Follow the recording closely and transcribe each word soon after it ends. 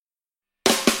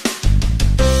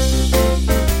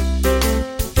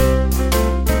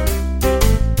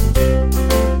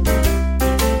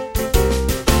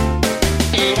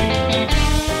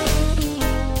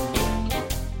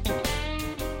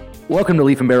Welcome to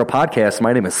Leaf and Barrel Podcast.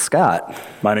 My name is Scott.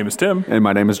 My name is Tim. And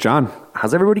my name is John.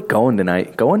 How's everybody going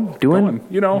tonight? Doing?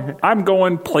 You know, I'm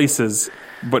going places,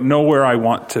 but nowhere I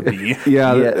want to be.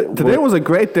 Today was a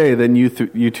great day. Then you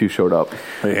two showed up.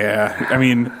 Yeah, I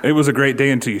mean, it was a great day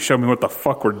until you showed me what the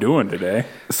fuck we're doing today.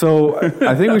 So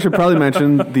I think we should probably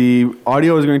mention the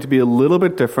audio is going to be a little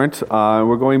bit different.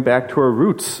 We're going back to our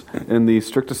roots in the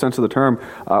strictest sense of the term.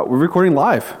 We're recording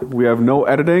live. We have no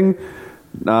editing,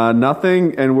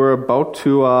 nothing, and we're about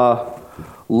to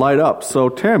light up. So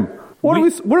Tim, what are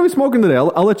we smoking today?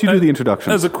 I'll let you do the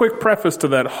introduction. As a quick preface to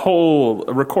that whole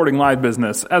recording live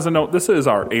business, as a note, this is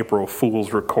our April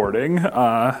Fool's recording,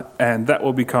 and that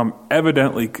will become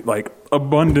evidently,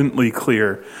 abundantly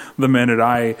clear the minute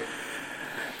I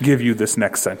give you this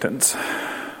next sentence.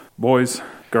 Boys,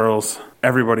 girls,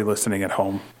 everybody listening at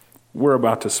home, we're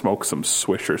about to smoke some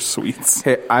Swisher Sweets.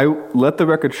 Hey, I let the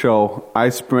record show I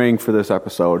sprang for this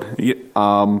episode. Yeah.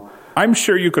 I'm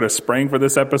sure you could have sprang for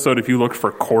this episode if you looked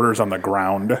for quarters on the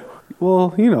ground.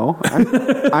 Well, you know,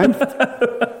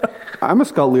 I'm a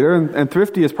scout leader, and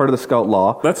thrifty is part of the scout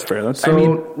law. That's fair. I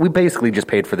mean, we basically just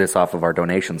paid for this off of our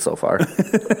donations so far.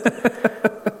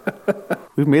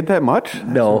 We've made that much?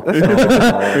 No.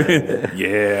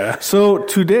 Yeah. So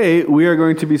today we are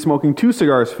going to be smoking two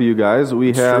cigars for you guys.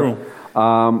 We have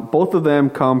both of them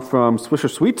come from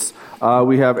Swisher Sweets.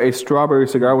 We have a strawberry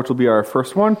cigar, which will be our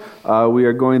first one. We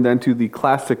are going then to the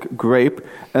classic grape,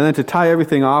 and then to tie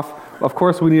everything off, of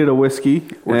course, we needed a whiskey.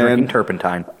 We're drinking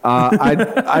turpentine.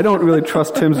 I don't really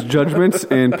trust Tim's judgments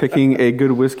in picking a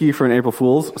good whiskey for an April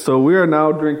Fool's, so we are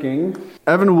now drinking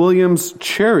Evan Williams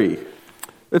Cherry.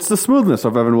 It's the smoothness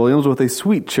of Evan Williams with a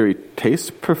sweet cherry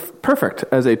taste, perfect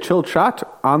as a chilled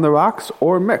shot, on the rocks,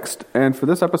 or mixed. And for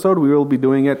this episode, we will be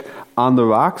doing it on the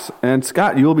rocks. And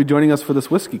Scott, you will be joining us for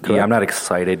this whiskey, correct? Yeah, I'm not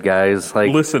excited, guys.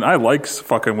 Listen, I like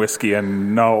fucking whiskey,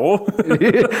 and no.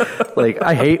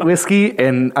 I hate whiskey,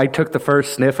 and I took the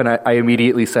first sniff, and I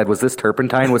immediately said, was this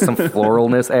turpentine with some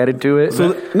floralness added to it?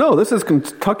 So, no, this is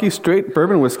Kentucky straight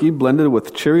bourbon whiskey blended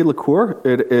with cherry liqueur.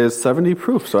 It is 70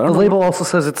 proof. So the label also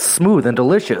says it's smooth and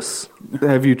delicious.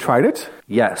 Have you tried it?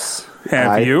 Yes.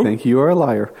 Have you? I think you are a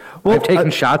liar. Well, I've taken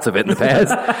shots of it in the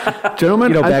past.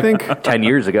 Gentlemen, back I think 10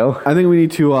 years ago. I think we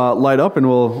need to light up, and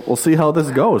we'll see how this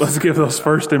goes. Let's give those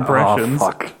first impressions.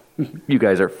 Oh, fuck. You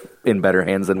guys are in better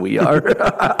hands than we are.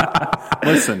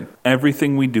 Listen,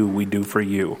 everything we do for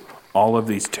you. All of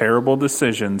these terrible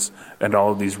decisions and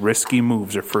all of these risky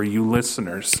moves are for you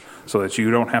listeners, so that you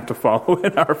don't have to follow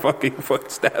in our fucking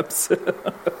footsteps.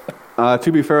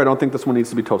 To be fair, I don't think this one needs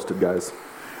to be toasted, guys.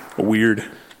 Weird.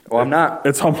 Well, I'm not.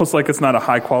 It's almost like it's not a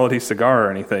high-quality cigar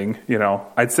or anything, you know.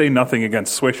 I'd say nothing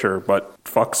against Swisher, but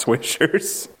fuck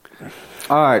Swishers.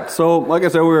 All right, so like I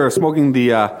said, we were smoking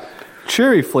the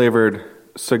cherry-flavored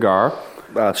cigar.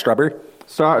 Strawberry?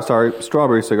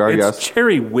 Strawberry cigar, yes. It's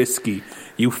cherry whiskey,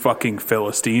 you fucking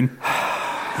Philistine.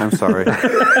 I'm sorry.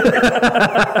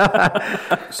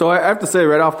 So I have to say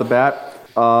right off the bat,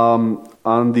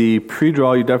 on the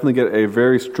pre-draw, you definitely get a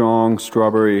very strong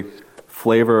strawberry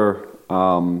flavor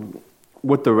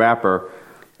with the wrapper.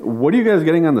 What are you guys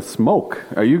getting on the smoke?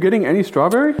 Are you getting any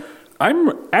strawberry?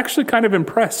 I'm actually kind of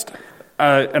impressed.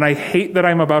 And I hate that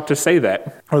I'm about to say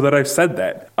that, or that I've said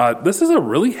that. This is a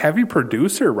really heavy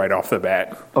producer right off the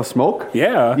bat. Of smoke?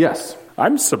 Yeah. Yes.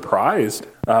 I'm surprised.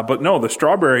 But no, the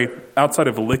strawberry, outside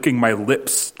of licking my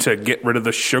lips to get rid of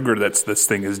the sugar this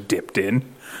thing is dipped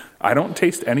in, I don't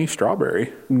taste any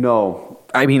strawberry. No.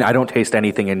 I mean, I don't taste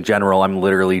anything in general. I'm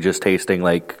literally just tasting,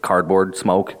 cardboard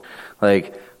smoke.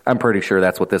 I'm pretty sure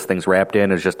that's what this thing's wrapped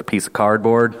in, is just a piece of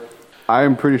cardboard.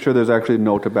 I'm pretty sure there's actually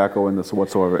no tobacco in this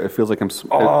whatsoever. It feels like it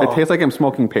tastes like I'm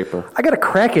smoking paper. I got a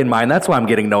crack in mine. That's why I'm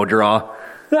getting no draw.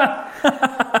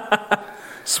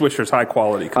 Swisher's high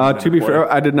quality. To be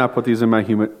fair, I did not put these in my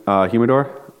humidor.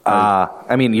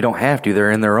 I mean, you don't have to.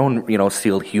 They're in their own,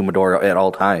 sealed humidor at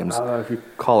all times. If you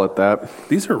call it that.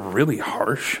 These are really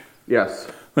harsh.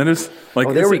 Yes. That is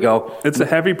there we go. It's a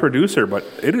heavy producer, but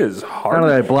it is hard. Now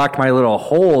that I blocked my little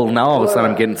hole, now all of a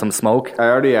sudden I'm getting some smoke. I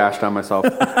already ashed on myself.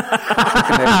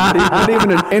 Not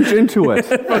even an inch into it.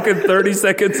 Fucking 30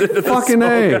 seconds into the fucking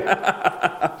smoke.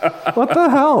 A. What the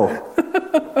hell?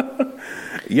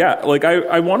 Yeah,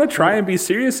 I want to try and be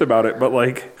serious about it, but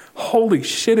holy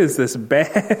shit, is this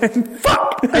bad?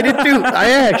 Fuck! I did too. I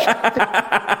ashed.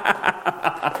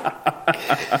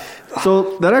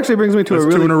 So that actually brings me to That's a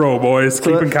really... 2 in a row, boys.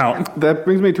 Keep and count. That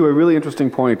brings me to a really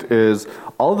interesting point is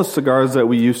all of the cigars that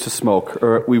we used to smoke,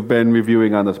 or we've been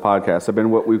reviewing on this podcast, have been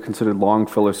what we've considered long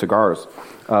filler cigars.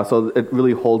 So it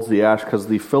really holds the ash because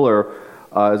the filler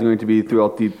is going to be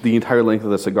throughout the entire length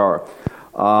of the cigar.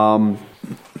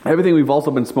 everything we've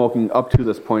also been smoking up to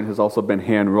this point has also been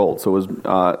hand rolled. So it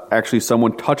was actually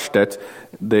someone touched it,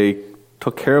 they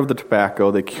took care of the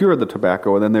tobacco, they cured the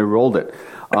tobacco, and then they rolled it.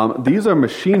 These are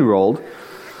machine rolled.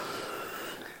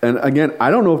 And again,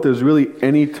 I don't know if there's really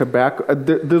any tobacco.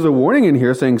 There's a warning in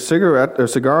here saying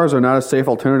cigars are not a safe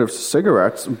alternative to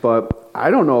cigarettes, but I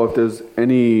don't know if there's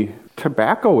any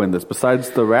tobacco in this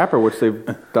besides the wrapper, which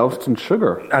they've doused in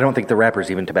sugar. I don't think the wrapper's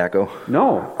even tobacco.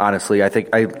 No. Honestly, I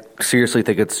seriously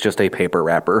think it's just a paper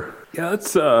wrapper. Yeah,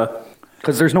 it's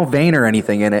Because there's no vein or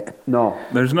anything in it. No.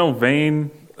 there's no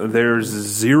vein. There's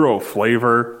zero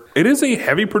flavor. It is a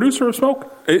heavy producer of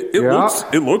smoke. It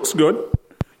looks good.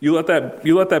 You let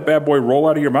that bad boy roll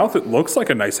out of your mouth. It looks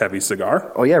like a nice heavy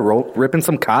cigar. Oh yeah, ripping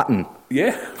some cotton.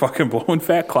 Yeah, fucking blowing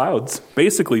fat clouds.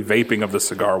 Basically vaping of the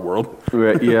cigar world.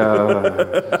 Right,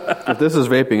 yeah. If this is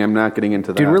vaping, I'm not getting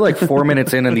into that. Dude, we're like 4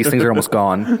 minutes in and these things are almost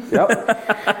gone.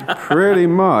 Yep. Pretty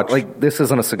much. Like, this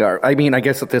isn't a cigar. I mean, I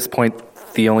guess at this point,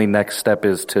 the only next step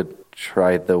is to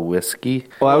try the whiskey.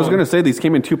 Well, I was going to say these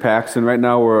came in 2 packs, and right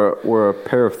now we're a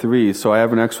pair of 3, so I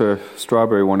have an extra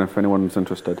strawberry one if anyone's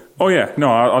interested. Oh yeah,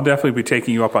 no, I'll definitely be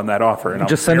taking you up on that offer, and I'll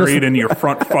Just send bury us- it in your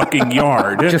front fucking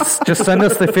yard. Just send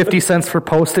us the 50 cents for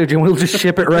postage and we'll just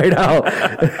ship it right out.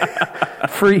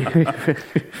 Free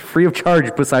of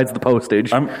charge besides the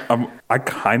postage. I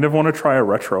kind of want to try a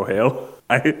retro hail.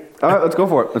 All right, let's go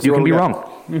for it. Let's You see can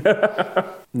what be we got. wrong.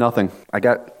 Nothing. I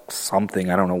got something.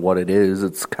 I don't know what it is.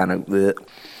 It's kind of...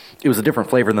 It was a different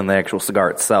flavor than the actual cigar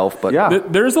itself, but... Yeah.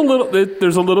 There's a little bit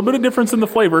of difference in the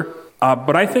flavor,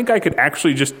 but I think I could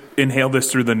actually just inhale this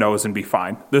through the nose and be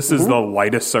fine. This is the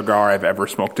lightest cigar I've ever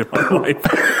smoked in my life.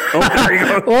 Oh, there you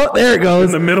go. Oh, there it In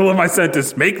goes. the middle of my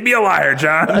sentence, make me a liar,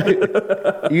 John.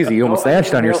 Easy. You almost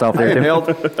ashed on yourself there, I Tim. inhaled.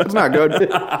 It's not good.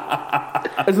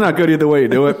 It's not good either way you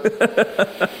do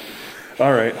it.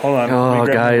 All right, hold on. Oh, Let me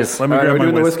grab guys. Let me All right, grab we're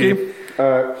my doing whiskey. the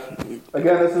whiskey.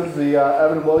 Again, this is the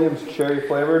Evan Williams cherry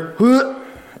flavored.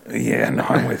 Yeah, no,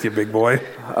 I'm with you, big boy.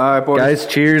 All right, boys. Guys,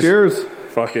 cheers. Cheers.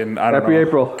 Fucking, I don't Happy know.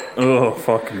 April. Oh,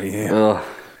 fuck me. Ugh.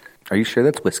 Are you sure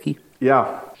that's whiskey?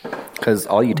 Yeah. Because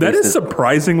all you taste That is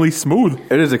surprisingly smooth.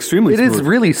 It is extremely It smooth. is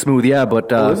really smooth, yeah,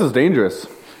 but... Oh, this is dangerous.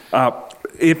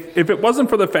 If it wasn't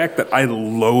for the fact that I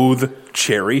loathe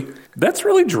cherry, that's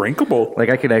really drinkable. Like,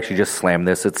 I could actually just slam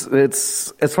this.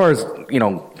 It's as far as,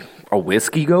 a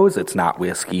whiskey goes, it's not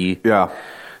whiskey. Yeah.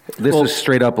 This is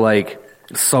straight up like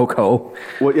SoCo.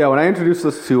 Well, yeah, when I introduced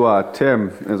this to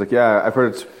Tim, I was like, yeah, I've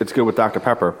heard it's good with Dr.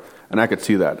 Pepper. And I could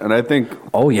see that. And I think...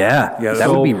 Oh, yeah. Yeah, that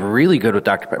would be really good with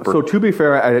Dr. Pepper. So to be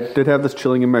fair, I did have this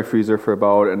chilling in my freezer for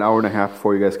about an hour and a half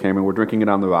before you guys came, and we're drinking it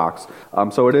on the rocks.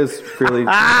 So it is fairly...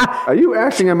 Are you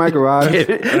ashing at my garage?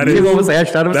 He almost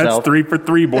ashed out That's himself. 3 for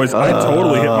 3, boys. I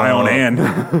totally hit my own hand.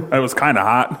 That was kind of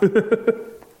hot.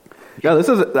 Yeah, this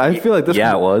is... I feel like this...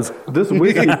 Yeah, it was. This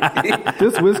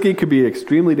whiskey could be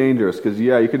extremely dangerous because,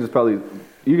 yeah, you could just probably...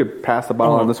 You could pass the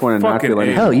bottle on this one and not fucking feel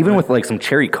anything. Hell, even with like some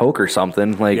cherry Coke or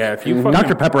something. Like, Yeah, if you fucking-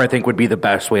 Dr. Pepper, I think, would be the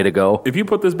best way to go. If you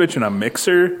put this bitch in a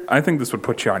mixer, I think this would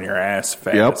put you on your ass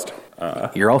fast.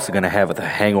 You're also going to have the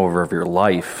hangover of your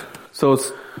life. So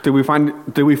did we find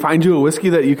you a whiskey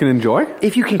that you can enjoy?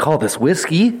 If you can call this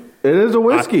whiskey. It is a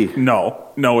whiskey.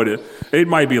 No, it is. It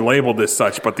might be labeled as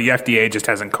such, but the FDA just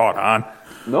hasn't caught on.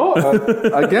 No,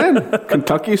 again,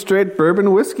 Kentucky straight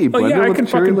bourbon whiskey. Oh blended yeah, I with can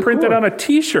cherry fucking print liqueur. that on a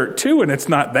T-shirt too, and it's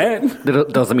not that. That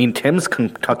doesn't mean Tim's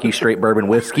Kentucky straight bourbon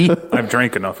whiskey. I've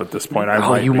drank enough at this point.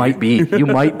 You might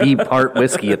be part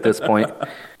whiskey at this point.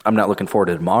 I'm not looking forward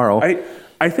to tomorrow.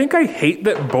 I think I hate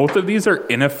that both of these are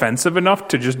inoffensive enough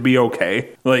to just be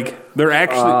okay. Like, they're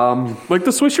actually... like,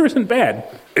 the Swisher isn't bad.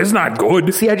 It's not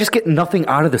good. See, I just get nothing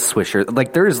out of the Swisher.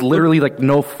 Like, there is literally, like,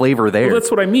 no flavor there. Well,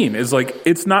 that's what I mean, is, like,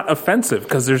 it's not offensive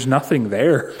because there's nothing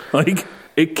there. Like,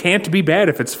 it can't be bad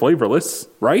if it's flavorless,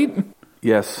 right?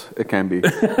 Yes, it can be.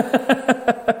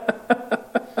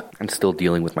 I'm still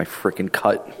dealing with my freaking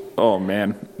cut. Oh,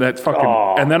 man. That fucking...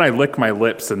 And then I lick my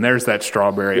lips, and there's that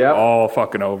strawberry Yep. all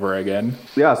fucking over again.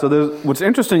 Yeah, so what's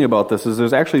interesting about this is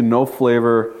there's actually no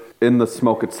flavor in the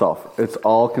smoke itself. It's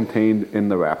all contained in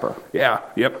the wrapper. Yeah,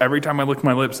 yep. Every time I lick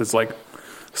my lips, it's like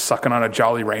sucking on a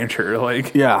Jolly Rancher.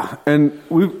 Like, Yeah, and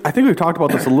I think we've talked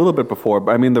about this a little bit before,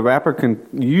 but I mean the wrapper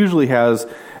usually has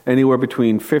anywhere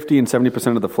between 50 and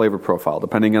 70% of the flavor profile,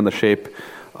 depending on the shape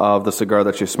of the cigar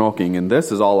that you're smoking, and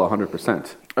this is all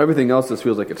 100%. Everything else just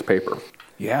feels like it's paper.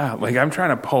 yeah, like I'm trying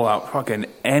to pull out fucking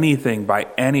anything by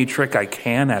any trick I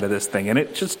can out of this thing, and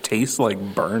it just tastes like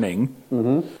burning.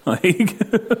 Mm-hmm.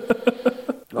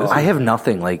 Like, I have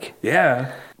nothing. Like,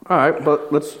 yeah. All right,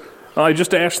 but let's... Well, I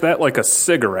just ashed that like a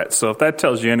cigarette, so if that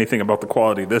tells you anything about the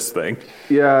quality of this thing.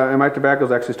 Yeah, and my tobacco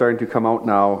is actually starting to come out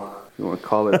now. You want to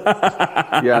call it?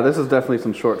 Yeah, this is definitely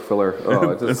some short filler.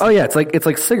 Oh, Oh yeah, it's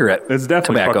like cigarette. It's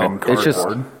definitely tobacco. fucking It's just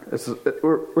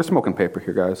cardboard. we're smoking paper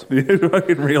here, guys.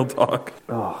 Fucking real talk.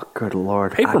 Oh, good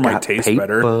lord. Paper might taste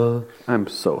better. I'm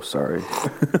so sorry.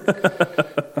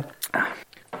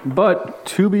 But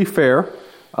to be fair,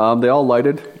 they all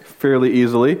lighted fairly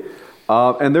easily,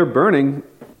 and they're burning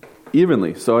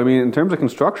evenly. So I mean, in terms of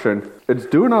construction, it's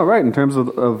doing all right in terms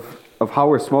of how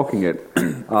we're smoking it.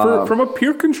 From a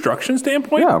pure construction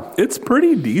standpoint, Yeah. it's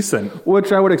pretty decent.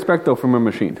 Which I would expect, though, from a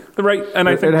machine. Right, and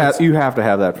I think You have to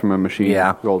have that from a machine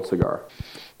Yeah. rolled cigar.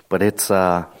 but it's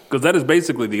because that is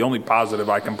basically the only positive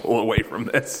I can pull away from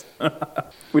this.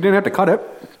 We didn't have to cut it.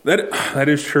 That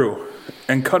is true.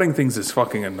 And cutting things is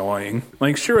fucking annoying.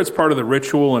 Like, sure, it's part of the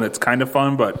ritual and it's kind of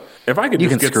fun, but if I could You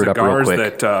just can get screw it up real cigars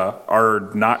quick.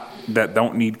 that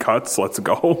don't need cuts, let's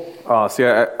go. See,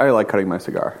 I like cutting my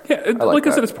cigar. Yeah, I like I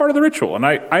that. said, it's part of the ritual, and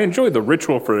I enjoy the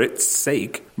ritual for its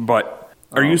sake. But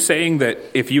are you saying that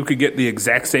if you could get the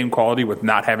exact same quality with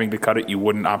not having to cut it, you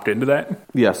wouldn't opt into that?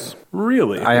 Yes.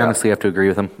 Really? I honestly have to agree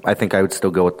with him. I think I would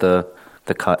still go with the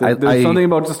cut. There's something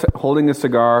about just holding a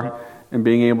cigar and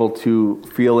being able to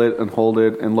feel it and hold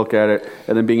it and look at it,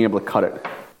 and then being able to cut it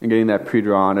and getting that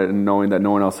pre-draw on it and knowing that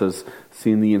no one else has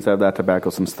seen the inside of that tobacco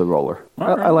since the roller.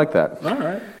 I like that. All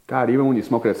right. God, even when you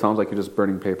smoke it, it sounds like you're just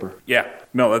burning paper. Yeah.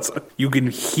 No, you can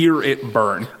hear it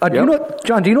burn. do you know what,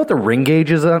 John? Do you know what the ring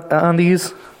gauge is on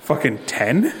these? Fucking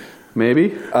 10? Maybe.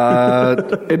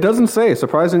 It doesn't say,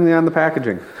 surprisingly, on the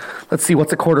packaging. Let's see.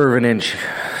 What's a quarter of an inch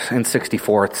in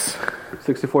 64ths?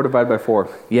 64 divided by 4.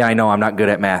 Yeah, I know. I'm not good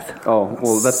at math. Oh,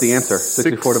 well, that's the answer.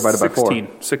 64 divided by 4.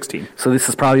 16. So this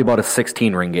is probably about a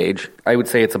 16 ring gauge. I would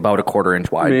say it's about a quarter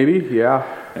inch wide. Maybe, yeah.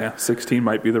 Yeah, 16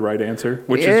 might be the right answer.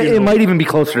 Which It might even be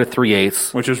closer to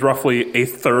 3/8. Which is roughly a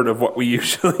third of what we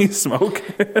usually smoke.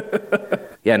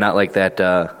 Yeah, not like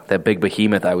that big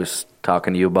behemoth I was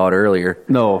talking to you about earlier.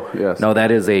 No, yes. No,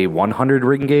 that is a 100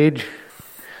 ring gauge,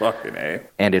 Fucking A.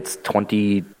 and it's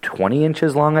 20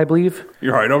 inches long, I believe.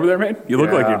 You're all right over there, man? You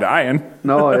look like Yeah. you're dying.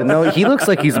 No, No, he looks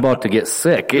like he's about to get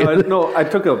sick. no, I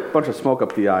took a bunch of smoke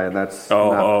up the eye, and that's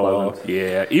not pleasant.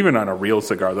 Yeah. Even on a real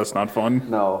cigar, that's not fun.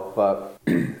 No, but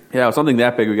yeah, something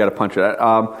that big, we got to punch it.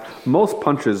 Most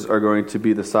punches are going to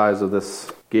be the size of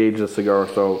this gauge of cigar,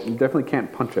 so you definitely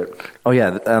can't punch it. Oh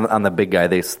yeah, on the big guy,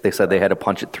 they said they had to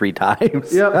punch it 3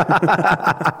 times. Yep.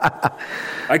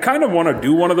 I kind of want to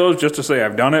do one of those just to say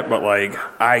I've done it, but like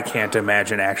I can't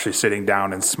imagine actually sitting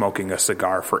down and smoking a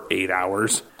cigar for 8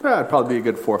 hours. It'd probably be a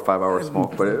good 4 or 5 hour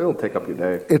smoke, but it'll take up your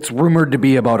day. It's rumored to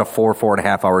be about a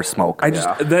 4.5 hour smoke.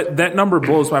 That number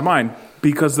blows my mind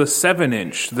because the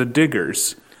 7-inch, the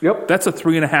diggers, Yep. that's a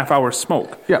 3.5 hour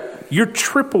smoke. Yep. You're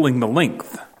tripling the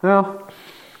length. Well,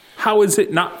 How is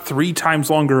it not 3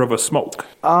 times longer of a smoke?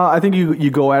 I think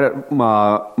you go at it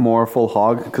more full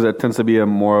hog because it tends to be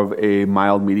more of a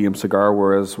mild medium cigar,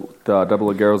 whereas the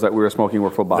double agueros that we were smoking were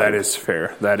full body. That is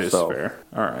fair. That is fair.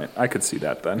 All right, I could see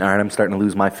that then. All right, I'm starting to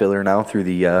lose my filler now through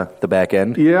the back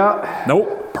end. Yeah,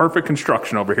 Nope, perfect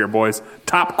construction over here, boys.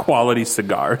 Top quality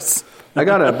cigars. I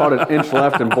got about an inch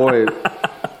left, and boy,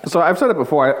 so I've said it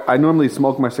before. I normally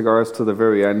smoke my cigars to the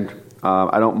very end.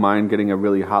 I don't mind getting a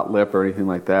really hot lip or anything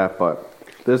like that, but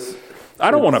this.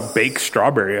 I don't want to bake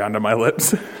strawberry onto my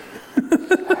lips.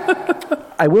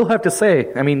 I will have to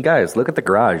say, I mean, guys, look at the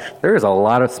garage. There is a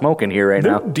lot of smoke in here right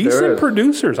They're now. There decent is.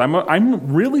 producers.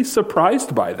 I'm really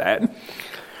surprised by that.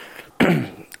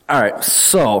 All right,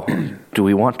 so do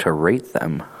we want to rate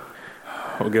them?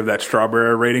 We'll give that strawberry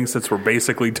a rating since we're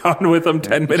basically done with them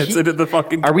 10 minutes into the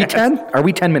fucking Are we cast. 10? Are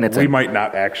we 10 minutes We in? might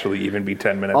not actually even be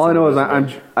 10 minutes. All I know is into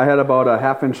this bitch. I had about a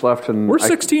half inch left, and We're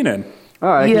 16 in.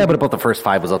 Yeah, but about the first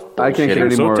 5 was a I can't get shitty.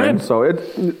 any So more 10. in. So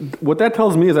what that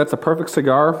tells me is that's a perfect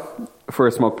cigar for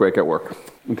a smoke break at work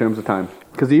in terms of time.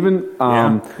 Because even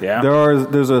Yeah.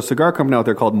 there's a cigar company out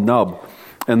there called Nub,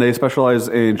 and they specialize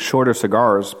in shorter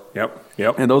cigars. Yep.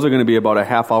 And those are going to be about a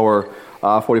half hour,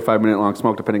 45-minute long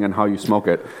smoke, depending on how you smoke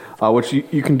it, which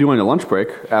you can do on your lunch break,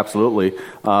 absolutely.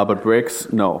 But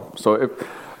breaks, no. So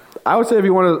I would say if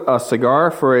you want a cigar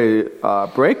for a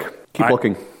break, keep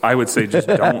looking. I would say just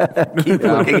don't. Keep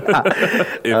looking.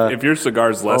 If your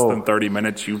cigar's less than 30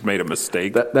 minutes, you've made a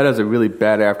mistake. That has a really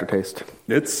bad aftertaste.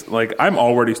 It's like I'm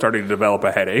already starting to develop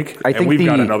a headache, I and think we've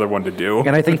got the- another one to do.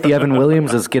 And I think the Evan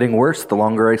Williams is getting worse the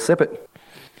longer I sip it.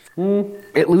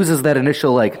 It loses that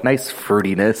initial, like, nice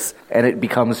fruitiness, and it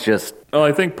becomes just... Well,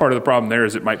 I think part of the problem there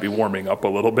is it might be warming up a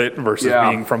little bit versus Yeah.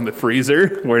 being from the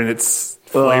freezer, where its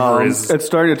flavor is It's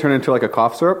starting to turn into like a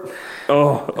cough syrup.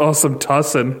 some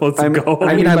tussin. Let's I go.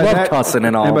 mean, I by love tussin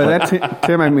and all, And by but- that,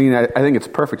 Tim, I mean, I think it's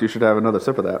perfect. You should have another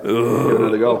sip of that. Give it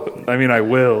another go. I mean, I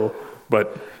will.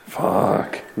 But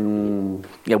fuck.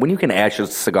 Yeah, when you can ash a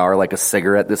cigar like a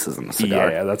cigarette, this isn't a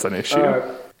cigar. Yeah, that's an issue.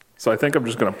 So I think I'm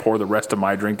just going to pour the rest of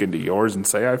my drink into yours and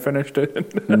say I finished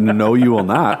it. No, you will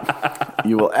not.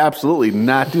 You will absolutely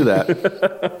not do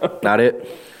that. Not it?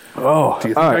 Oh, Do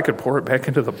you think I could pour it back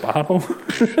into the bottle?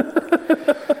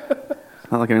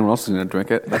 Not like anyone else is going to drink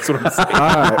it. That's what I'm saying. All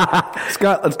right.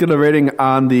 Scott, let's get a rating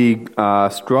on the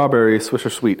strawberry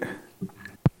Swisher Sweet.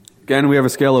 Again, we have a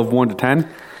scale of 1 to 10.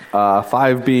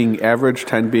 5 being average,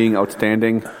 10 being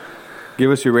outstanding. Give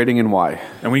us your rating and why.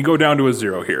 And we go down to a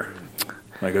 0 here.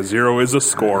 Like a 0 is a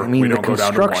score. I mean, we the don't go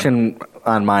down to 1. construction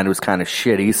on mine was kind of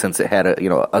shitty since it had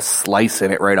a slice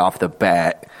in it right off the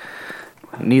bat.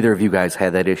 Neither of you guys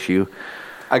had that issue.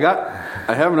 I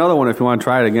have another one if you want to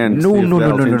try it again. No.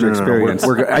 Experience.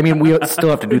 I mean, we still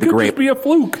have to do It the could grape. just be a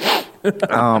fluke.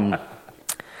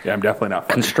 Yeah, I'm definitely not.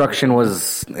 Construction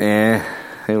was, it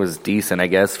was decent, I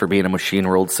guess, for being a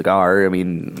machine-rolled cigar. I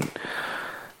mean,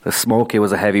 the smoke, it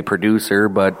was a heavy producer,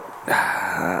 but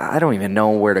I don't even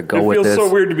know where to go with It this. feels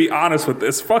so weird to be honest with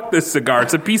this. Fuck this cigar.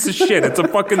 It's a piece of shit. It's a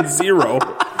fucking 0.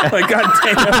 Like,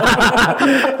 goddamn.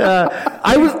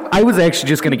 I was actually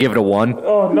just going to give it a 1.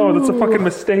 Oh, no, that's a fucking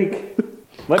mistake.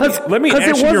 Let me 'cause it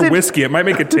action your wasn't- whiskey. It might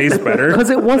make it taste better. Because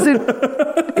it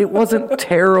wasn't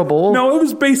terrible. No, it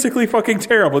was basically fucking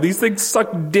terrible. These things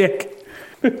suck dick.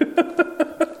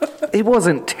 It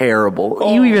wasn't terrible.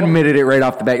 You even admitted it right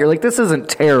off the bat. You're like, this isn't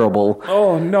terrible.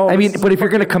 Oh, no. I mean, but if you're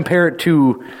going to compare it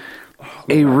to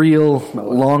a real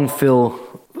long fill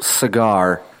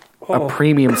cigar, a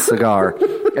premium cigar,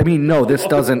 I mean, no, this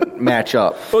doesn't match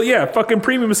up. Well, yeah, fucking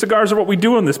premium cigars are what we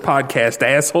do on this podcast,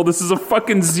 asshole. This is a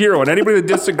fucking 0, and anybody that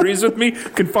disagrees with me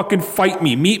can fucking fight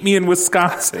me. Meet me in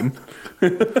Wisconsin.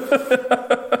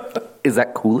 Is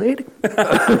that Kool-Aid?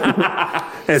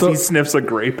 As he sniffs a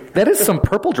grape. That is some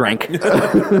purple drink.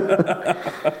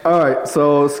 All right,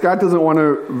 so Scott doesn't want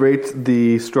to rate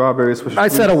the strawberry Swisher I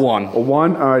said Sweets. a 1. A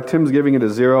 1. All right, Tim's giving it a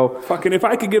 0. Fucking, if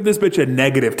I could give this bitch a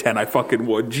 -10, I fucking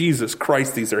would. Jesus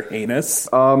Christ, these are heinous.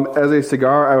 As a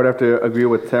cigar, I would have to agree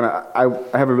with Tim. I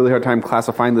have a really hard time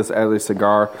classifying this as a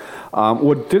cigar.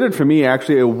 What did it for me,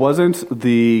 actually, it wasn't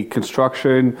the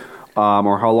construction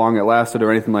or how long it lasted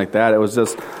or anything like that. It was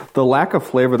just the lack of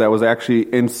flavor that was actually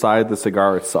inside the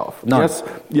cigar itself. None. Yes,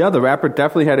 yeah, the wrapper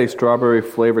definitely had a strawberry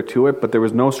flavor to it, but there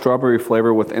was no strawberry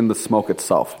flavor within the smoke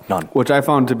itself. None. Which I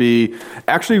found to be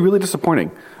actually really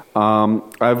disappointing.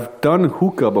 I've done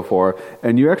hookah before,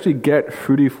 and you actually get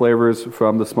fruity flavors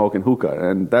from the smoke in hookah,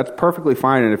 and that's perfectly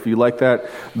fine, and if you like that,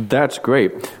 that's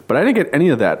great. But I didn't get any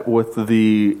of that with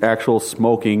the actual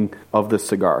smoking of this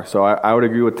cigar, so I would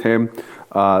agree with Tim.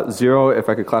 0, if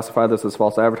I could classify this as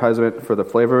false advertisement for the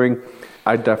flavoring,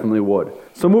 I definitely would.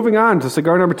 So moving on to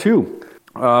cigar number 2.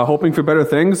 Hoping for better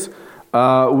things,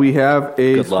 we have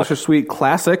a Good luck. Swisher Sweet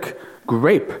Classic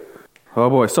Grape. Oh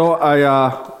boy! So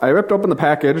I ripped open the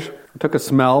package, took a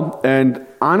smell, and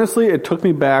honestly, it took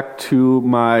me back to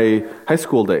my high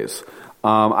school days.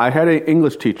 I had an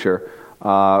English teacher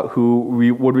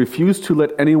who would refuse to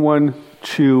let anyone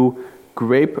chew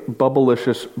grape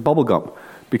bubblicious bubblegum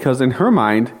because in her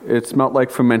mind, it smelled like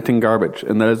fermenting garbage,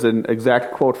 and that is an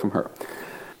exact quote from her.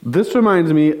 This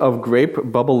reminds me of grape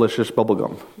bubblicious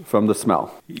bubblegum from the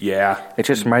smell. Yeah. It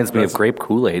just reminds me of grape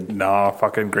Kool-Aid. No,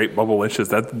 fucking grape bubblicious.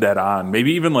 That's dead on.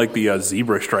 Maybe even like the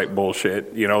zebra stripe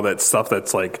bullshit. You know, that stuff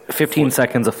that's like 15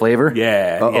 seconds of flavor?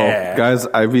 Yeah, Uh-oh. yeah. Guys,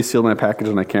 I resealed my package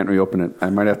and I can't reopen it.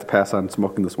 I might have to pass on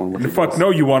smoking this one with you. Fuck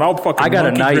no, you won't. I'll fucking I got a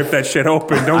monkey knife. rip that shit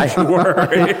open. Don't you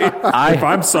worry. If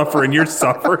I'm suffering, you're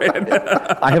suffering.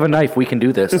 I have a knife. We can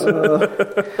do this.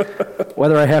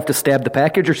 Whether I have to stab the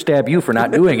package or stab you for not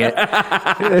doing it.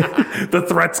 The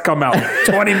threats come out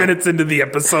 20 minutes into the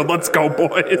episode. Let's go,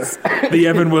 boys. The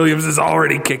Evan Williams is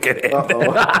already kicking in. All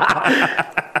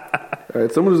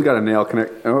right, someone who's got a nail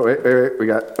connect. Oh, wait. We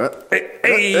got.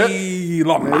 Hey,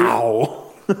 Lamau.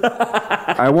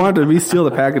 I wanted to reseal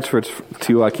the package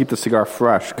to keep the cigar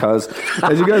fresh because,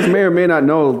 as you guys may or may not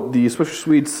know, the Swisher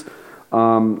Sweets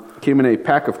came in a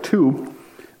pack of 2,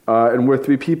 and we're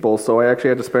 3 people, so I actually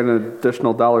had to spend an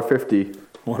additional $1.50.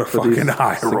 What a fucking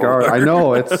high cigar. roller. I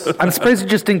know it's. I'm surprised you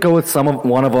just didn't go with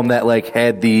one of them that like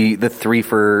had the 3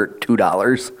 for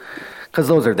 $2 because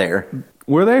those are there.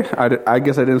 Were they? I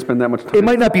guess I didn't spend that much time. It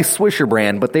might not be Swisher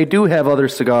brand, but they do have other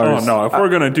cigars. Oh, no. If we're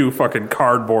going to do fucking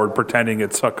cardboard pretending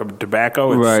it's fucking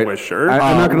tobacco, it's Right. Swisher.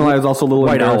 I'm not gonna lie. I was also a little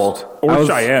White embarrassed. Owl. or I was,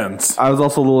 Cheyennes. I was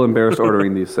also a little embarrassed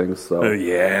ordering these things. So.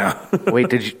 Yeah. Wait,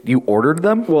 did you ordered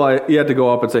them? Well, you had to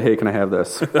go up and say, "Hey, can I have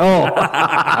this?" Oh, And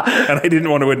I didn't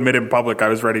want to admit in public I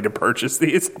was ready to purchase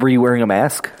these. were you wearing a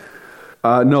mask?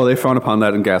 No, they frown upon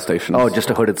that in gas stations. Oh, just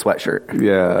a hooded sweatshirt.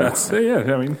 yeah.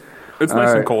 Yeah, I mean, It's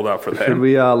nice and cold out for that. Should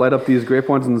we light up these grape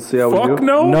ones and see how we Fuck do?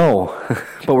 no. No,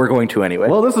 but we're going to anyway.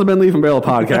 Well, this has been Leaf and Barrel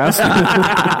Podcast.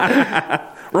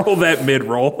 Roll that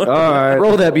mid-roll. All right.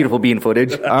 Roll that beautiful bean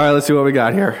footage. All right, let's see what we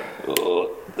got here. A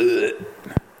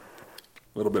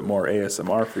little bit more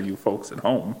ASMR for you folks at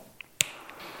home.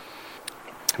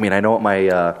 I mean, I know what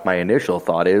my initial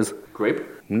thought is. Grape?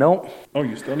 No. Oh,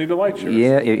 you still need to light yours.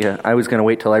 Yeah. I was going to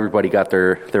wait till everybody got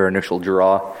their initial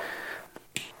draw.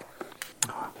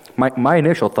 My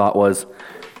initial thought was,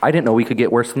 I didn't know we could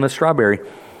get worse than the strawberry.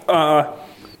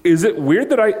 Is it weird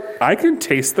that I can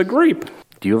taste the grape?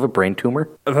 Do you have a brain tumor?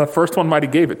 The first one might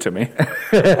have gave it to me.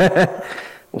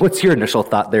 What's your initial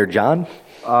thought there, John?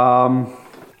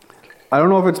 I don't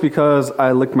know if it's because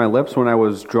I licked my lips when I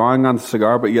was drawing on the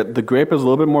cigar, but yet the grape is a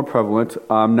little bit more prevalent.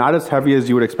 Not as heavy as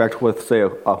you would expect with, say,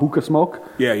 a hookah smoke.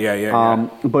 Yeah.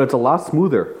 But it's a lot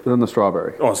smoother than the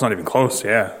strawberry. Oh, it's not even close,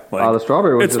 yeah. The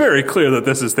strawberry was It's very clear that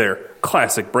this is their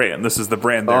classic brand. This is the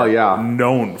brand they're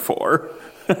known for.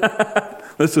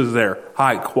 This is their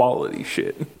high-quality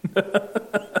shit.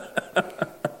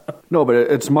 No, but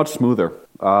it's much smoother.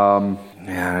 Yeah,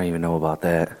 I don't even know about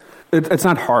that. It's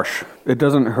not harsh. It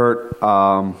doesn't hurt.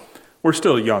 We're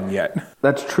still young yet.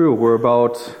 That's true. We're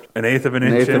about... An eighth of an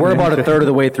inch in. We're about a third of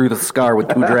the way through the cigar with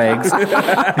 2 drags.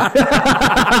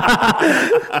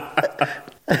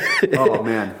 Oh,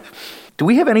 man. Do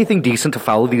we have anything decent to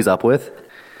follow these up with?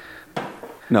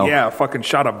 No. Yeah, a fucking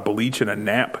shot of bleach and a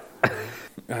nap.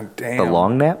 God damn. The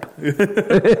long nap?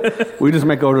 We just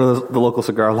might go to the local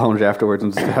cigar lounge afterwards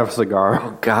and just have a cigar.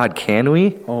 Oh, God, can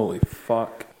we? Holy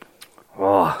fuck.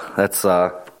 Oh, that's,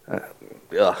 ugh.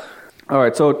 All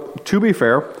right, so to be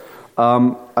fair,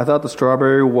 I thought the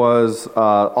strawberry was,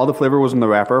 all the flavor was in the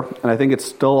wrapper, and I think it's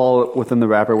still all within the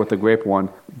wrapper with the grape one.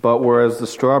 But whereas the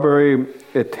strawberry,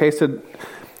 it tasted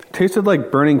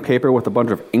like burning paper with a bunch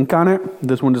of ink on it.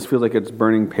 This one just feels like it's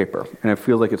burning paper, and it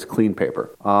feels like it's clean paper.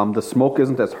 The smoke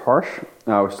isn't as harsh.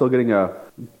 We're still getting a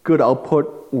good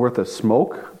output worth of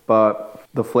smoke, but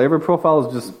the flavor profile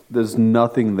is just, there's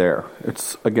nothing there.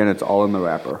 It's all in the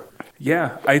wrapper.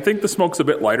 Yeah, I think the smoke's a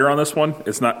bit lighter on this one.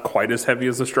 It's not quite as heavy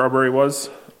as the strawberry was.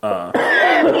 Yeah,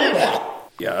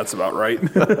 that's about right.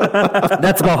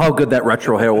 That's about how good that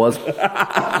retro hail was. Oh,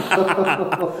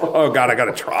 God, I got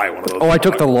to try one of those. Oh, I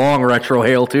took the long retro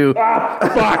hail, too.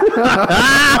 Right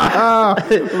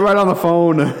on the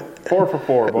phone. 4 for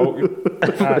 4, Bo.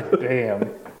 God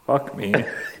damn. Fuck me.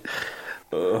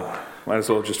 Might as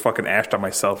well have just fucking ashed on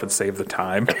myself and save the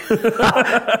time.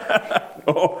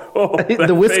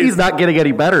 The whiskey's not getting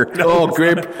any better. Oh,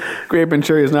 grape and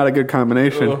cherry is not a good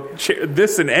combination.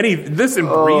 This and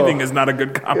breathing is not a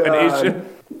good combination.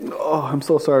 Oh, I'm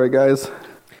so sorry, guys.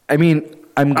 I mean,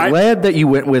 I'm glad that you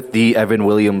went with the Evan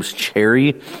Williams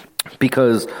cherry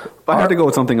because I had to go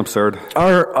with something absurd.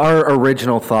 Our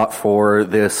original thought for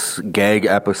this gag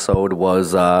episode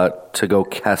was to go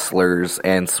Kesslers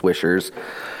and Swishers.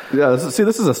 Yeah, this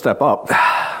is a step up.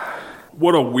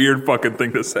 What a weird fucking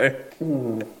thing to say.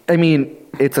 I mean,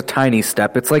 it's a tiny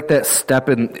step. It's like that step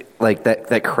in, like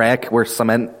that crack where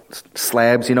cement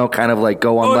slabs, kind of like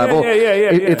go on level.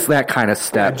 Yeah. It's that kind of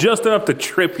step. Just enough to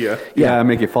trip you. Yeah,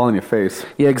 make you fall on your face.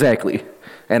 Yeah, exactly.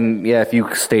 And yeah, if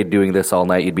you stayed doing this all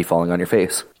night, you'd be falling on your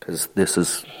face because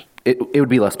it would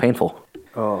be less painful.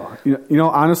 Oh,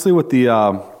 honestly, with the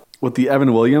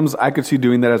Evan Williams, I could see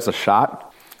doing that as a shot.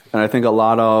 And I think a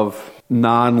lot of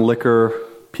non-liquor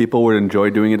people would enjoy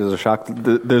doing it as a shot.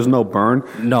 There's no burn.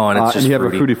 No, and it's just and you have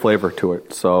fruity. a fruity flavor to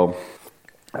it. So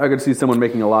I could see someone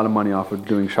making a lot of money off of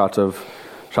doing shots of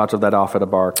that off at a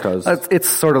bar. Cause it's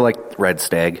sort of like Red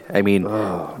Stag. I mean,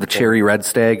 the cherry Red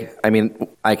Stag. I mean,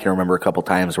 I can remember a couple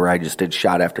times where I just did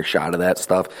shot after shot of that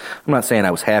stuff. I'm not saying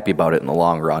I was happy about it in the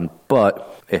long run,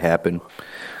 but it happened.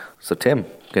 So Tim,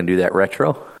 gonna do that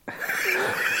retro?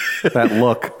 that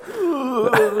look.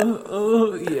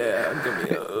 Yeah, give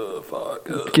me a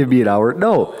fuck. Give me an hour.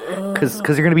 No, because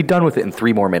you're going to be done with it in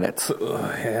 3 more minutes.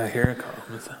 Yeah, here it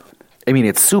comes. I mean,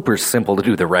 it's super simple to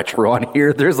do the retro on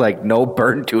here. There's like no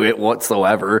burn to it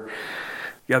whatsoever.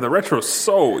 Yeah, the retro's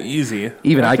so easy.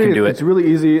 Even I can do It's it.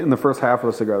 really easy in the first half of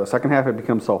the cigar. The second half, it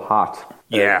becomes so hot.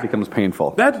 Yeah. It becomes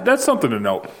painful. That's something to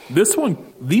note.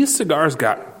 These cigars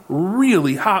got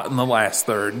really hot in the last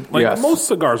third. Like Yes. most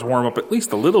cigars warm up at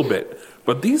least a little bit,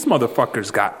 but these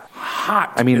motherfuckers got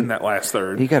hot in that last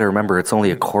third. You got to remember, it's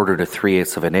only 1/4 to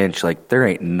 3/8 of an inch. Like there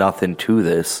ain't nothing to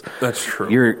this. That's true.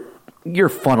 You're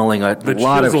funneling The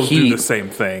lot of chisels heat. do the same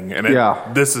thing, and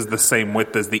this is the same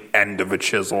width as the end of a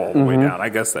chisel all the way down. I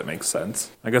guess that makes sense.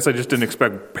 I guess I just didn't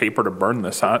expect paper to burn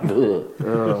this hot.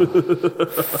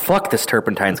 Fuck, this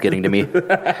turpentine's getting to me.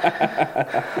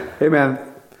 Hey, man,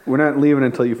 We're not leaving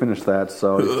until you finish that,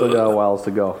 so you still got a while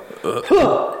to go.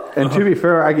 And to be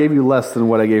fair, I gave you less than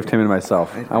what I gave Tim and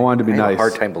myself. I wanted to be I nice. have a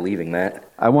hard time believing that.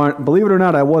 Believe it or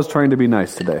not, I was trying to be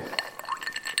nice today.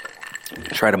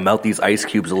 Try to melt these ice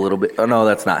cubes a little bit. Oh, no,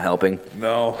 that's not helping.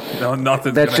 No,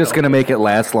 nothing. That's just going to make it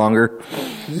last longer.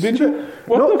 Did you?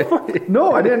 What the fuck?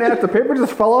 No, I didn't ask. The paper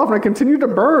just fell off and I continued to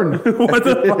burn. What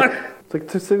the fuck? It's like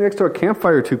just sitting next to a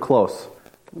campfire too close.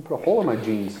 I'm gonna put a hole in my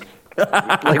jeans.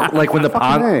 like when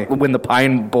the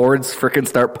pine boards freaking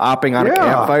start popping on a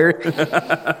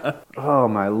campfire. Oh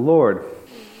my lord!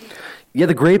 Yeah,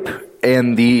 the grape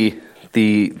and the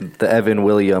Evan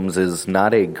Williams is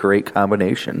not a great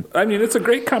combination. I mean, it's a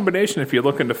great combination if you're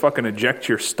looking to fucking eject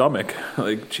your stomach.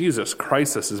 Like, Jesus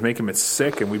Christ, this is making me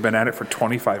sick, and we've been at it for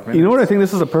 25 minutes. You know what I think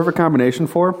this is a perfect combination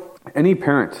for? Any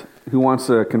parent who wants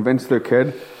to convince their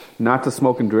kid not to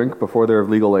smoke and drink before they're of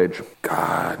legal age.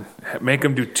 God, make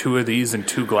them do 2 of these and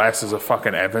 2 glasses of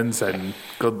fucking Evans, and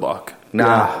good luck.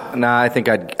 Nah, I think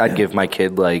I'd give my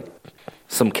kid like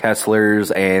some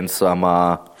Kesslers and some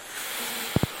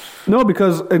No,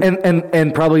 because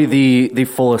and probably the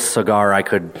fullest cigar I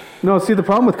could. No, see, the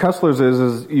problem with Kesslers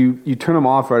is you turn them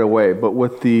off right away. But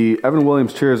with the Evan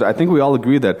Williams Cheers, I think we all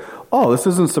agree that, this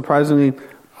isn't surprisingly,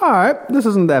 all right, this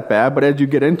isn't that bad. But as you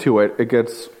get into it, it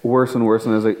gets worse and worse.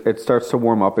 And as it starts to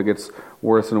warm up, it gets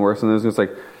worse and worse. And it's just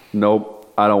like,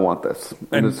 nope, I don't want this.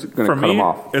 And it's going to cut them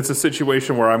off. It's a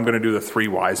situation where I'm going to do the 3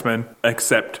 wise men,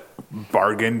 except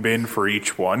bargain bin for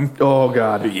each one. Oh,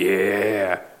 God.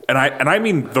 Yeah. And I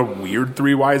mean the weird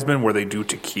 3 wise men where they do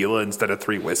tequila instead of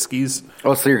 3 whiskeys.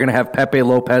 Oh, so you're going to have Pepe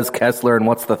Lopez, Kessler, and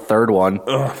what's the third one?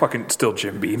 Ugh, fucking still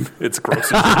Jim Beam. It's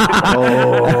gross. Oh,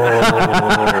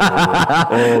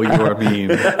 you are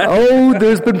mean. Oh,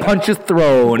 there's been punches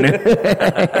thrown. I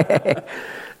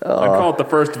call it the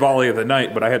first volley of the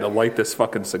night, but I had to light this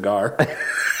fucking cigar.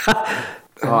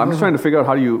 I'm just trying to figure out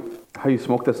how you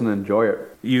smoke this and enjoy it.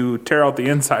 You tear out the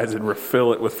insides and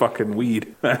refill it with fucking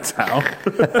weed. That's how.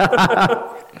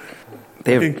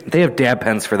 They have dab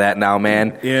pens for that now,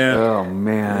 man. Yeah. Oh,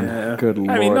 man. Yeah. Good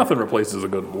lord. I mean, nothing replaces a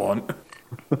good blunt.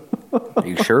 Are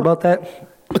you sure about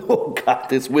that? Oh, God,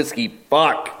 this whiskey,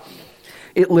 fuck.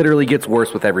 It literally gets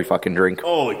worse with every fucking drink.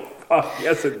 Holy fuck,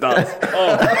 yes it does.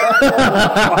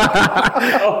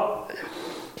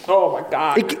 Oh my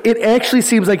God. It actually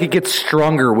seems like it gets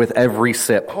stronger with every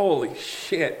sip. Holy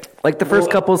shit. Like the first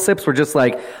couple of sips were just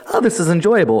like, oh, this is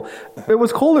enjoyable. It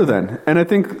was colder then. And I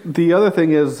think the other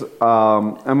thing is,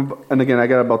 and again, I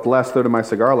got about the last third of my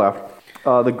cigar left.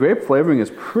 The grape flavoring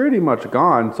is pretty much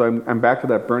gone, so I'm back to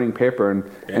that burning paper.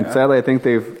 And sadly, I think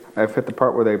I've hit the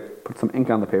part where they put some ink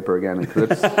on the paper again.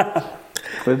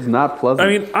 It's not pleasant.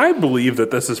 I mean, I believe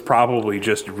that this is probably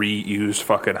just reused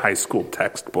fucking high school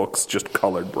textbooks, just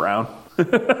colored brown.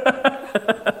 Did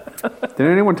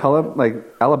anyone tell them, like,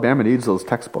 Alabama needs those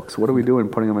textbooks? What are we doing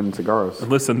putting them in cigars?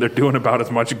 Listen, they're doing about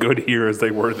as much good here as they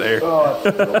were there.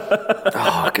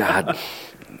 Oh, God.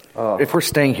 If we're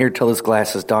staying here till this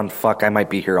glass is done, fuck, I might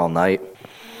be here all night.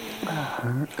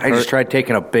 I just tried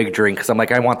taking a big drink because I'm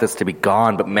like, I want this to be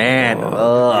gone, but man.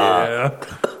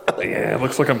 Yeah, it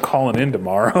looks like I'm calling in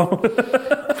tomorrow.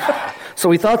 So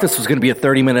we thought this was going to be a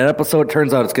 30-minute episode.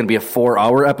 Turns out it's going to be a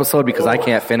 4-hour episode because I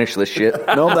can't finish this shit.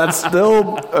 No, that's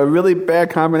still a really bad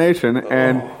combination.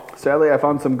 And sadly, I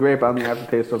found some grape on the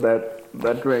aftertaste of that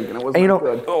drink, and it wasn't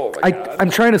good. Oh my God. I'm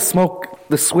trying to smoke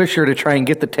the Swisher to try and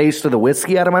get the taste of the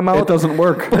whiskey out of my mouth. It doesn't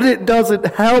work. But it doesn't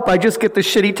help. I just get the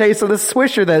shitty taste of the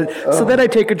Swisher. So then I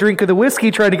take a drink of the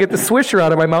whiskey trying to get the Swisher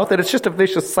out of my mouth, and it's just a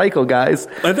vicious cycle, guys.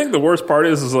 I think the worst part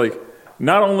is like,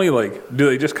 not only like, do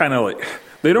they just kind of like,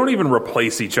 they don't even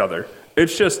replace each other.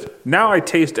 It's just, now I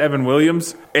taste Evan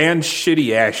Williams and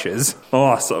shitty ashes.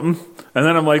 Awesome. And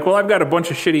then I'm like, well, I've got a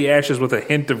bunch of shitty ashes with a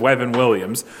hint of Evan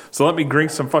Williams. So let me drink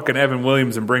some fucking Evan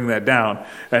Williams and bring that down.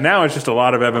 And now it's just a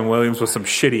lot of Evan Williams with some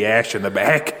shitty ash in the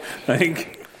back.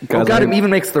 Like, oh, God, it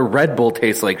even makes the Red Bull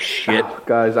taste like shit.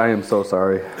 Guys, I am so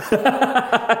sorry.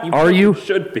 Are you?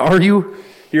 Should be. Are you?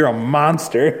 You're a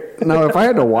monster. Now, if I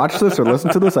had to watch this or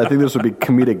listen to this, I think this would be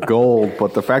comedic gold.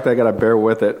 But the fact that I got to bear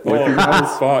with it with you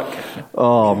guys, Fuck.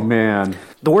 oh man.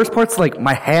 The worst part's like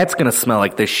my hat's gonna smell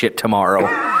like this shit tomorrow.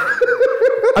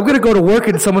 I'm gonna go to work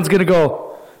and someone's gonna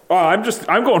go, Oh, I'm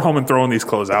going home and throwing these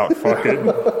clothes out. Fuck it.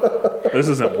 This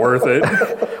isn't worth it.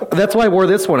 that's why I wore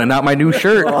this one and not my new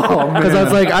shirt. Because I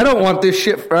was like, I don't want this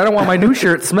shit. I don't want my new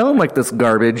shirt smelling like this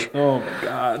garbage. Oh my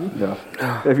God. Yeah.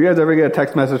 If you guys ever get a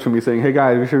text message from me saying, "Hey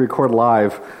guys, we should record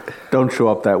live," don't show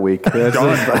up that week.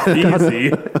 Easy.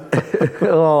 Fuck.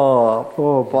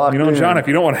 You know, John, if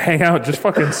you don't want to hang out, just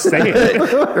fucking say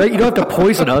it. Right? You don't have to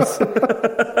poison us.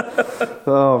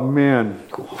 Oh man.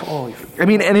 I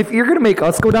mean, and if you're going to make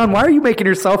us go down, why are you making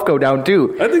yourself go down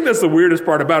too? I think that's the weirdest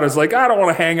part about it. Is like, I don't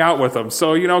want to hang out with them.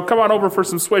 So, come on over for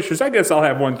some Swishers. I guess I'll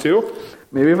have one too.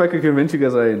 Maybe if I could convince you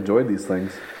guys I enjoyed these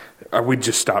things. We'd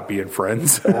just stop being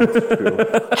friends.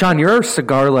 John, you're a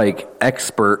cigar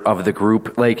expert of the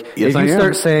group. Like, Yes, if you I am.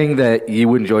 start saying that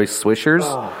you enjoy Swishers,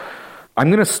 I'm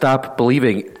going to stop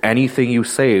believing anything you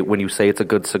say when you say it's a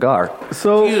good cigar.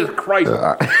 So Jesus Christ.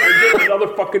 I get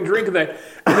another fucking drink of that.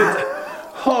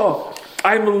 And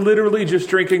I'm literally just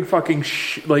drinking fucking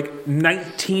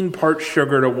 19 parts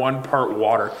sugar to 1 part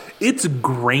water. It's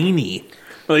grainy.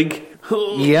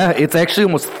 Yeah, it's actually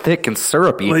almost thick and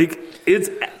syrupy.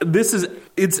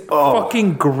 It's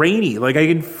fucking grainy. Like, I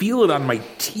can feel it on my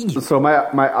teeth. So my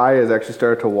eye has actually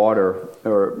started to water,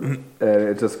 and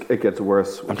it gets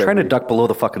worse. I'm trying to duck below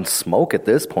the fucking smoke at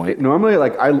this point. Normally,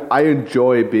 I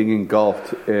enjoy being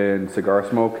engulfed in cigar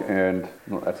smoke, and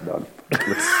that's done.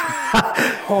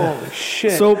 Holy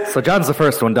shit. So John's the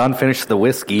first one done. Finished the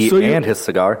whiskey and his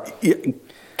cigar.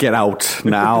 get out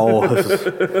now.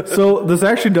 So this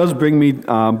actually does bring me,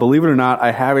 believe it or not,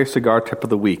 I have a cigar tip of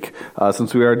the week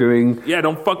since we are doing. Yeah,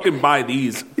 don't fucking buy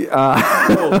these.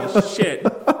 Holy shit.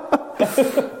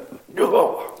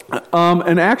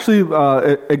 And actually,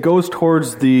 it goes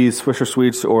towards the Swisher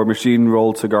Sweets or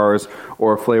machine-rolled cigars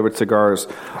or flavored cigars.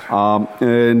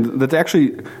 And that's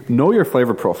actually know your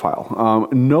flavor profile.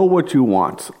 Know what you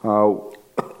want.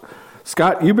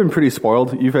 Scott, you've been pretty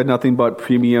spoiled. You've had nothing but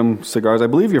premium cigars. I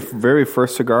believe your very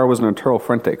first cigar was an Arturo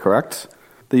Fuente, correct?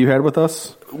 That you had with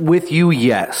us? With you,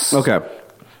 yes. Okay.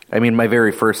 I mean, my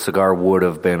very first cigar would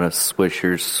have been a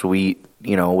Swisher Sweet,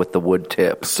 you know, with the wood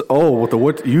tips. Oh, with the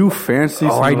wood, you fancy.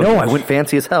 Oh, I know. I went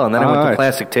fancy as hell, and then I went All to right.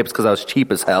 plastic tips because I was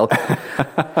cheap as hell.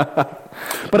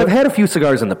 But I've had a few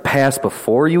cigars in the past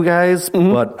before you guys,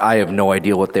 but I have no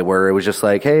idea what they were. It was just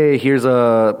like, hey, here's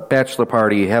a bachelor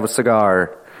party, have a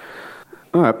cigar.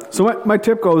 All right. So my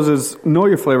tip goes is know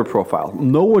your flavor profile.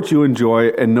 Know what you enjoy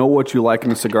and know what you like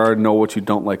in a cigar. Know what you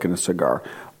don't like in a cigar.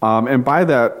 And by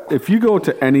that, if you go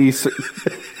to any...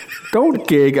 Don't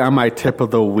gag on my tip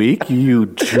of the week, you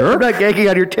I'm jerk. not gagging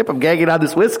on your tip, I'm gagging on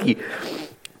this whiskey.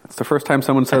 It's the first time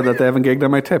someone said that they haven't gagged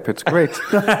on my tip. It's great.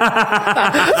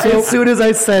 As soon as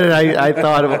I said it, I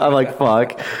thought, I'm like,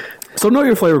 fuck. So know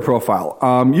your flavor profile.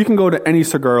 You can go to any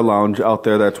cigar lounge out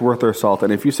there that's worth their salt.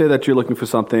 And if you say that you're looking for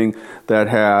something that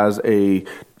has a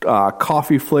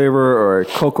coffee flavor or a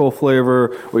cocoa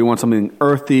flavor, or you want something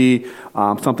earthy,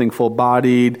 something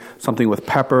full-bodied, something with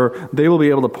pepper, they will be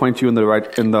able to point you in the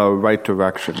right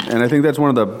direction. And I think that's one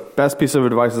of the best pieces of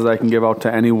advice that I can give out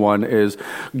to anyone is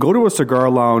go to a cigar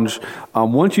lounge.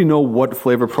 Once you know what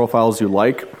flavor profiles you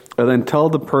like, and then tell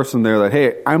the person there that,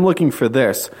 hey, I'm looking for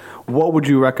this. What would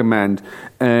you recommend?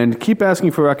 And keep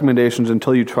asking for recommendations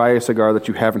until you try a cigar that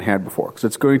you haven't had before, because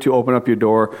it's going to open up your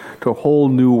door to a whole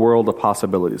new world of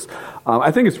possibilities.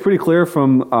 I think it's pretty clear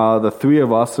from the three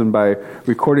of us, and by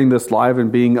recording this live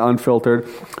and being unfiltered,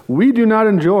 we do not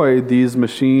enjoy these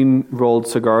machine-rolled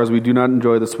cigars. We do not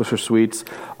enjoy the Swisher Sweets,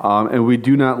 and we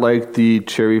do not like the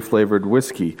cherry-flavored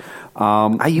whiskey.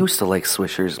 I used to like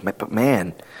Swishers, but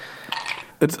man...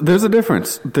 There's a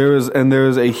difference. There's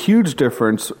a huge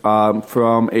difference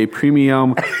from a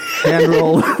premium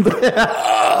hand-rolled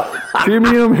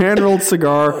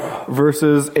cigar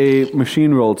versus a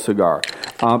machine-rolled cigar.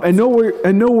 And know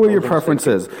where your preference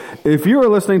is. If you are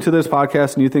listening to this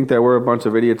podcast and you think that we're a bunch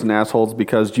of idiots and assholes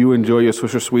because you enjoy your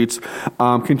Swisher Sweets,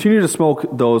 continue to smoke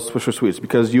those Swisher Sweets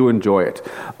because you enjoy it.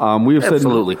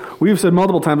 Absolutely. We've said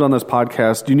multiple times on this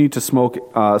podcast, you need to smoke.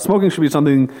 Smoking should be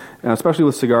something, especially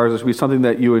with cigars, it should be something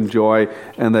that you enjoy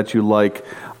and that you like.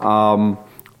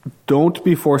 Don't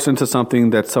be forced into something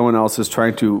that someone else is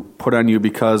trying to put on you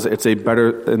because it's a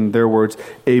better, in their words,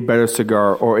 a better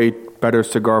cigar or a better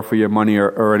cigar for your money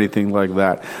or anything like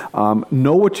that.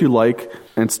 Know what you like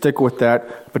and stick with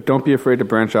that, but don't be afraid to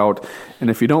branch out. And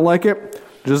if you don't like it,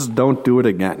 just don't do it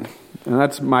again. And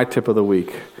that's my tip of the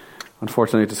week.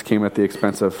 Unfortunately, it just came at the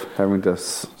expense of having to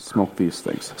smoke these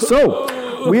things.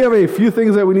 So, we have a few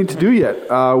things that we need to do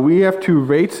yet. We have to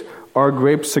rate our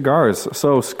grape cigars.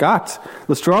 So, Scott,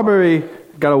 the strawberry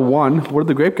got a 1. What did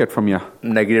the grape get from you?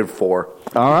 -4.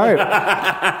 All right.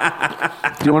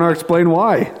 Do you want to explain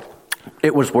why?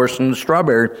 It was worse than the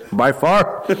strawberry by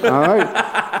far. All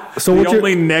right. So The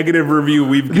only negative review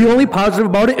we've The only positive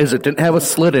about it is it didn't have a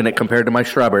slit in it compared to my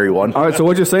strawberry one. all right. So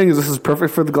what you're saying is this is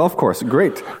perfect for the golf course.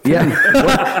 Great. Yeah.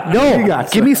 you No,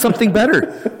 got? give me something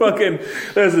better. fucking,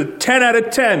 there's a 10 out of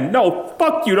 10. No,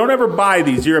 fuck you. Don't ever buy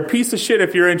these. You're a piece of shit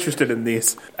if you're interested in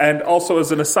these. And also,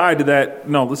 as an aside to that,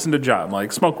 no, listen to John.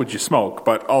 Like, smoke what you smoke,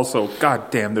 but also,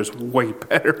 goddamn, there's way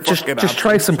better Just fucking just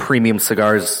try some premium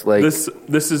cigars. Like This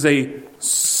is a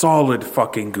solid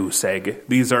fucking goose egg.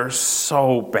 These are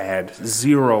so bad.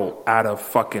 0 out of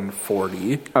fucking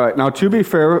 40. All right. Now, to be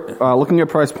fair, looking at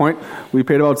price point, we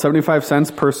paid about 75 cents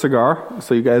per cigar.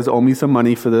 So you guys owe me some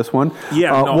money for this one.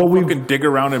 Yeah, no, what we've fucking dig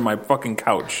around in my fucking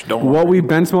couch. Don't worry. what we've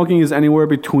been smoking is anywhere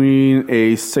between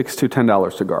a $6 to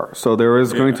 $10 cigar. So there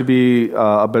is going to be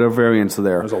a bit of variance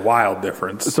there. There's a wild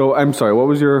difference. So I'm sorry. What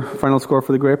was your final score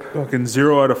for the grape? Fucking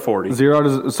 0 out of 40. 0 out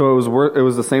of, so it was it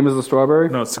was the same as the strawberry.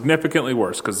 No, it's significantly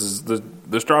worse because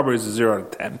the strawberries is 0 out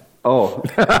of 10. Oh.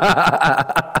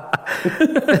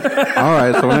 All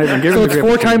right. So we're not even giving so the it's grape 4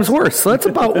 a chance. times worse. So that's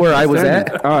about where I was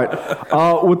at. All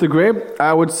right. With the grape,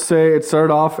 I would say it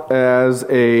started off as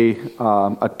a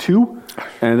 2,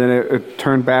 and then it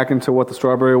turned back into what the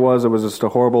strawberry was. It was just a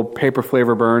horrible paper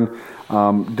flavor burn.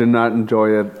 Did not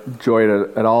enjoy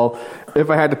it at all. If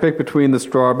I had to pick between the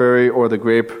strawberry or the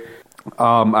grape,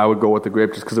 I would go with the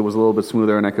grape just because it was a little bit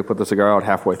smoother and I could put the cigar out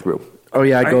halfway through. Oh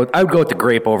yeah, I would go with the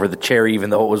grape over the cherry,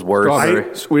 even though it was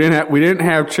worse. We didn't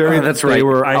have cherry. Oh, that's They right.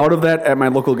 were out of that at my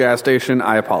local gas station.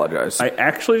 I apologize. I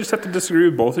actually just have to disagree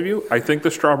with both of you. I think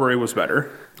the strawberry was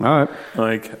better. All right.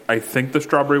 Like, I think the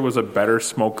strawberry was a better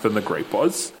smoke than the grape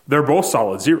was. They're both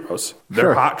solid 0s. They're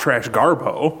Sure. hot trash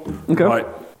garbo. Okay.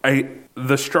 But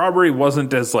the strawberry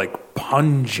wasn't as, like,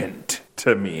 pungent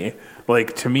to me.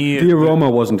 Like, to me... The aroma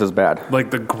wasn't as bad.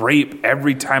 Like, the grape,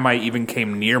 every time I even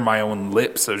came near my own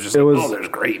lips, I was just there's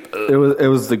grape. Ugh. It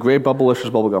was the grape bubblicious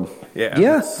bubblegum. Yeah.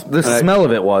 Yes, the smell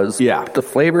of it was. Yeah. The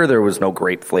flavor, there was no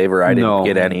grape flavor. I didn't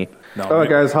get any. No, All right,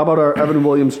 guys. How about our Evan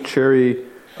Williams cherry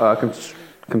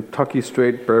Kentucky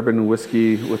straight bourbon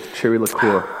whiskey with cherry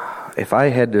liqueur? If I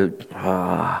had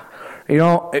to,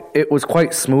 it was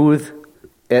quite smooth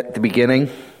at the beginning.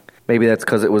 Maybe that's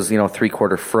because it was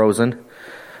 3/4 frozen.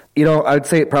 I'd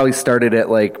say it probably started at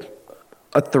like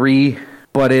a 3,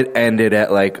 but it ended at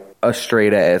like a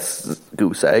straight ass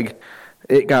goose egg.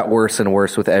 It got worse and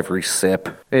worse with every sip.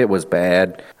 It was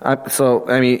bad.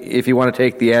 If you want to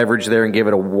take the average there and give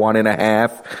it a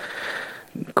 1.5,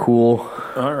 cool.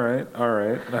 All right.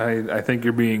 I think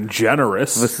you're being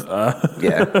generous.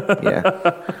 Yeah.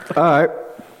 All right.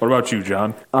 What about you,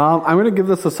 John? I'm going to give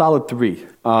this a solid 3.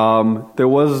 There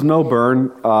was no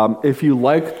burn. If you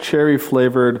like cherry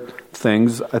flavored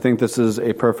things, I think this is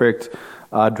a perfect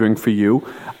drink for you.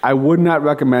 I would not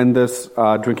recommend this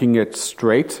drinking it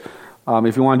straight.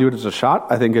 If you want to do it as a shot,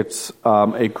 I think it's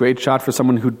a great shot for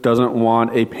someone who doesn't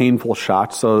want a painful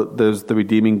shot. So there's the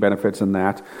redeeming benefits in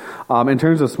that. In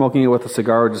terms of smoking it with a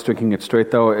cigar or just drinking it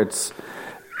straight, though,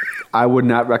 I would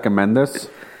not recommend this.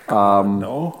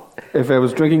 No. If I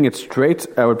was drinking it straight,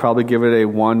 I would probably give it a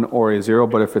 1 or a 0.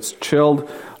 But if it's chilled,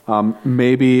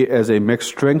 maybe as a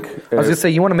mixed drink. I was going to say,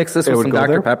 you want to mix this with some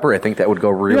Dr. Pepper? I think that would go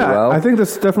really well. I think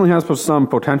this definitely has some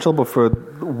potential, but for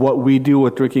what we do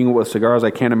with drinking with cigars, I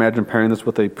can't imagine pairing this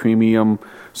with a premium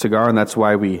cigar, and that's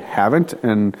why we haven't,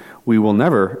 and we will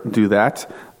never do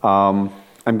that. I'm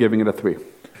giving it a 3.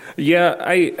 Yeah,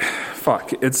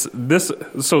 it's this.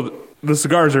 So the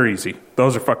cigars are easy.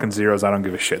 Those are fucking 0s. I don't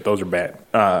give a shit. Those are bad.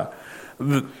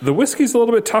 The whiskey's a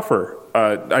little bit tougher.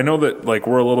 I know that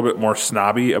we're a little bit more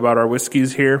snobby about our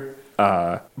whiskeys here,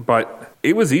 but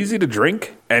it was easy to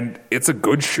drink, and it's a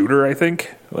good shooter, I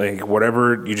think.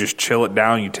 Whatever, you just chill it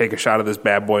down, you take a shot of this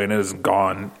bad boy, and it is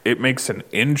gone. It makes an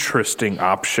interesting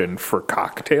option for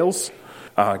cocktails.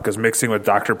 Because mixing with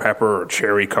Dr. Pepper or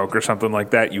Cherry Coke or something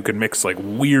like that, you can mix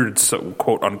weird,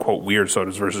 quote-unquote weird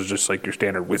sodas versus just your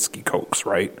standard whiskey Cokes,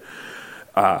 right?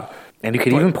 And you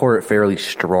can even pour it fairly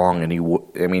strong, and you're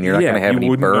not going to have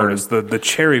any burn. Notice the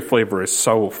cherry flavor is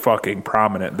so fucking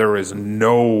prominent. There is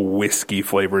no whiskey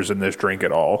flavors in this drink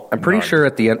at all. I'm pretty sure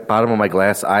at the bottom of my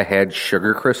glass I had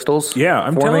sugar crystals. Yeah,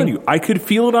 I'm telling you. I could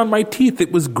feel it on my teeth.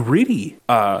 It was gritty.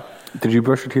 Did you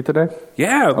brush your teeth today?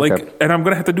 Yeah, Okay. and I'm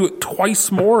going to have to do it twice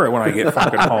more when I get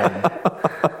fucking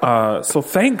home. So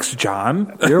thanks,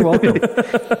 John. You're welcome. 3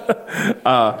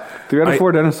 out of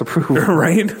 4 dentists approve.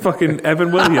 Right? Fucking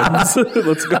Evan Williams.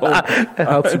 Let's go.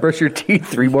 Helps you brush your teeth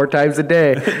 3 more times a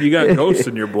day. You got ghosts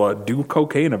in your blood. Do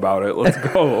cocaine about it. Let's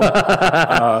go.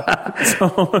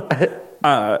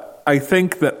 I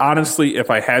think that honestly,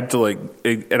 if I had to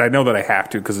and I know that I have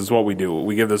to because it's what we do.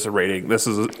 We give this a rating. It's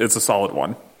a solid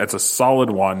one. It's a solid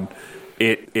one.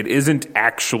 It isn't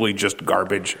actually just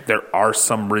garbage. There are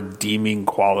some redeeming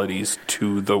qualities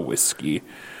to the whiskey.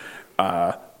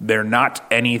 They're not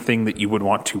anything that you would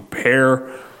want to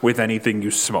pair with anything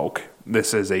you smoke.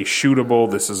 This is a shootable.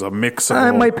 This is a mixable.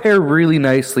 I might pair really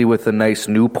nicely with a nice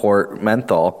Newport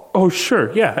menthol. Oh,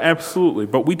 sure. Yeah, absolutely.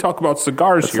 But we talk about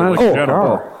cigars here. not Like a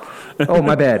general. cigar. Oh,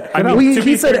 my bad. I mean, to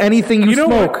he be said fair, anything you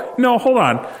smoke. What? No, hold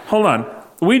on.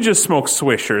 We just smoke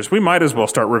Swishers. We might as well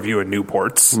start reviewing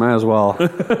Newports. Might as well.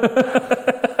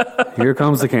 Here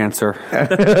comes the cancer.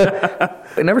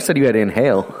 I never said you had to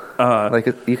inhale.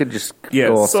 You could just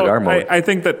go all cigar mode. I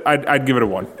think that I'd give it a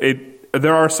 1.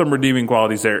 There are some redeeming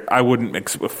qualities there. I wouldn't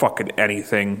mix with fucking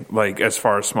anything, as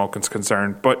far as smoking's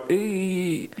concerned, but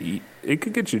it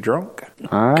could get you drunk.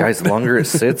 Guys, the longer it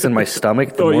sits in my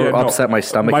stomach, the more upset my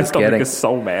stomach is getting. My stomach is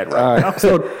so mad right now.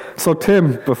 So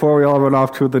Tim, before we all run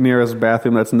off to the nearest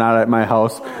bathroom that's not at my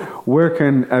house, where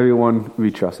can everyone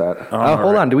reach us at?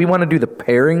 Hold on. Do we want to do the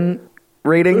pairing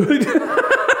rating?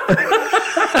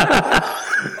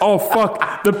 Oh,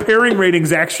 fuck. The pairing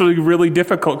rating's actually really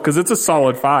difficult because it's a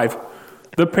solid 5.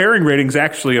 The pairing rating's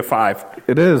actually a 5.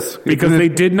 It is. Because they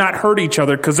did not hurt each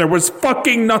other because there was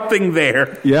fucking nothing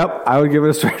there. Yep, I would give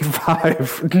it a straight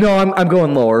 5. No, I'm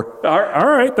going lower. All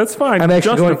right, that's fine. I'm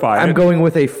actually Justify going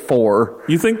with a 4.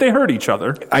 You think they hurt each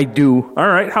other? I do. All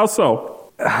right, how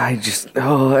so? I just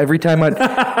every time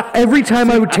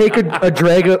I would take a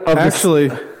drag of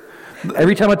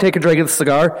every time I take a drag of the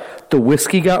cigar, the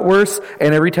whiskey got worse,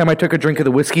 and every time I took a drink of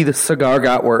the whiskey, the cigar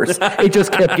got worse. It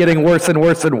just kept getting worse and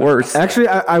worse and worse. Actually,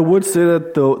 I would say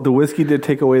that the whiskey did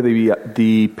take away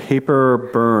the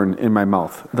paper burn in my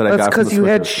mouth that I got. That's because you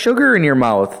had sugar in your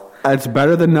mouth. It's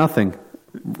better than nothing,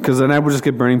 because then I would just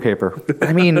get burning paper.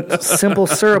 I mean, simple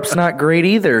syrup's not great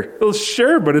either. Well,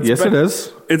 sure, but it's it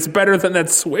is. It's better than that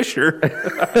Swisher.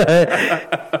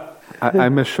 I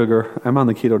miss sugar. I'm on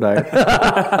the keto diet.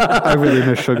 I really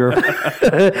miss sugar.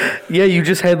 Yeah, you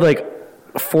just had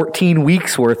 14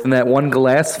 weeks worth in that one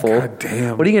glass full. God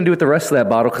damn. What are you going to do with the rest of that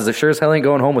bottle? Because it sure as hell ain't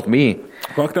going home with me.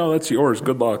 Fuck no, that's yours.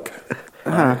 Good luck.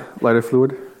 Lighter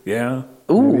fluid. Yeah.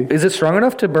 Ooh, Maybe. Is it strong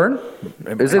enough to burn?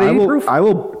 Is it 80 proof? I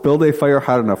will build a fire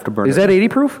hot enough to burn. Is that 80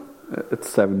 proof? It's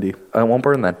 70. It won't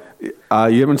burn then. You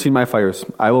haven't seen my fires.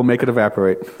 I will make it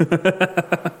evaporate.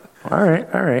 All right.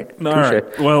 All right.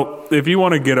 Well, if you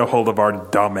want to get a hold of our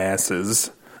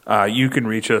dumbasses, you can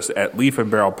reach us at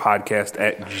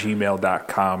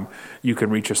leafandbarrelpodcast@gmail.com. You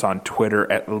can reach us on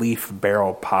Twitter at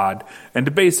leafbarrelpod, and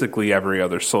to basically every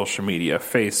other social media,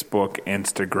 Facebook,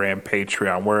 Instagram,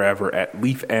 Patreon, wherever at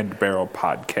Leaf and Barrel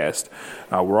Podcast.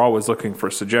 We're always looking for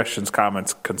suggestions,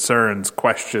 comments, concerns,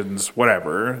 questions,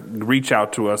 whatever. Reach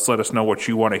out to us. Let us know what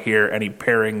you want to hear, any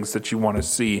pairings that you want to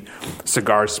see,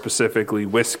 cigars specifically,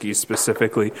 whiskey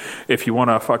specifically. If you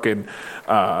want to fucking...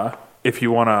 if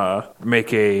you want to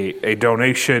make a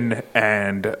donation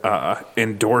and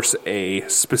endorse a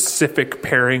specific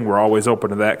pairing, we're always open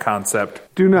to that concept.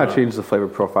 Do not change the flavor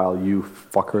profile, you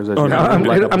fuckers. I'm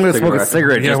going to smoke a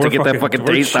cigarette just to get that fucking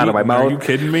taste out of my mouth. Are you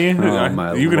kidding me? Oh,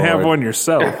 my you can Lord. have one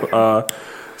yourself.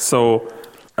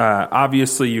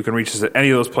 Obviously, you can reach us at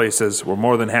any of those places. We're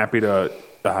more than happy to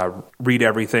read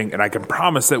everything, and I can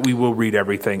promise that we will read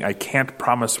everything. I can't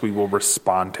promise we will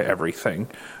respond to everything.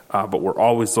 But we're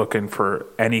always looking for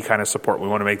any kind of support. We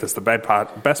want to make this the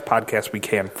best podcast we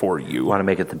can for you. Want to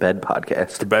make it the bed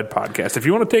podcast. The bed podcast. If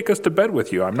you want to take us to bed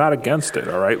with you, I'm not against it,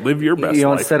 all right? Live your best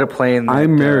life. Instead of playing...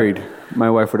 I'm married. My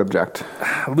wife would object.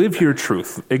 Live your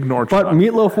truth. Ignore But Chuck.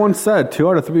 Meatloaf once said 2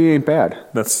 out of 3 ain't bad.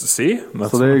 That's So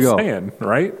there you what I'm go. saying,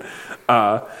 right?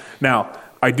 Now,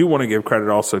 I do want to give credit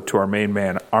also to our main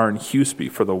man, Arn Huseby,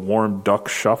 for the Warm Duck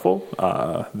Shuffle.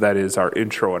 That is our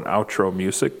intro and outro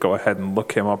music. Go ahead and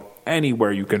look him up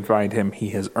anywhere you can find him.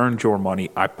 He has earned your money,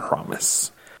 I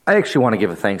promise. I actually want to give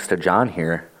a thanks to John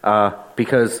here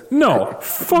because... No,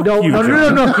 fuck No, you, no,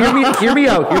 John. no. Hear me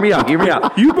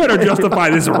out. You better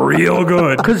justify this real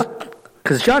good.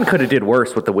 Because John could have did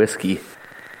worse with the whiskey.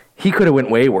 He could have went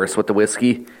way worse with the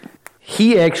whiskey.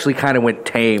 He actually kind of went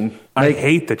tame. I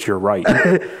hate that you're right.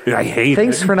 I hate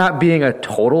Thanks it. for not being a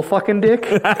total fucking dick.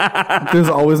 There's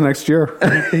always next year.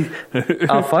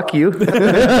 Fuck you.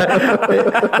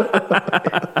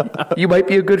 You might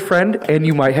be a good friend, and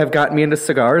you might have gotten me into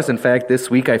cigars. In fact,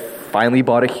 this week I finally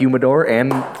bought a humidor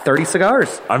and 30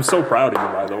 cigars. I'm so proud of you,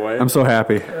 by the way. I'm so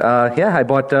happy. Yeah, I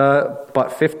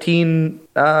bought 15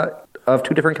 of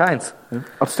 2 different kinds.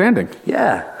 Outstanding.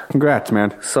 Yeah. Congrats,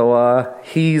 man. So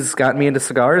he's gotten me into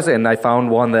cigars, and I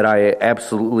found one that I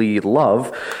absolutely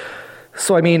love.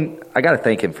 So, I mean, I got to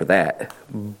thank him for that.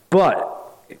 But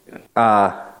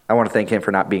I want to thank him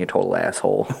for not being a total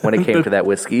asshole when it came to that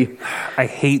whiskey. I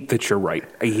hate that you're right.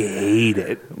 I hate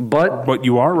it. But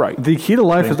you are right. The key to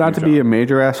life is not to be a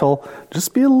major asshole.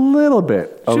 Just be a little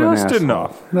bit of an asshole. Just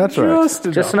enough. That's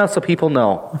right. just enough so people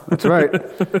know. That's right.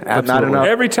 But not enough.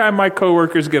 Every time my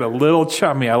coworkers get a little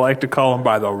chummy, I like to call them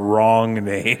by the wrong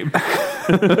name.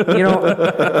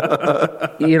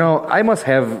 You know, I must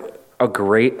have a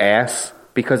great ass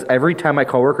because every time my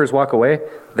coworkers walk away,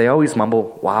 they always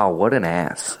mumble, "Wow, what an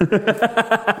ass." But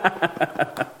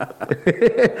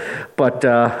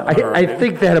I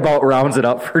think that about rounds it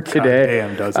up for today. God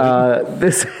damn, does it?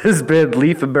 This has been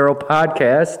Leaf and Barrel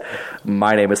Podcast.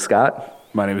 My name is Scott.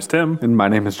 My name is Tim. And my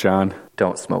name is John.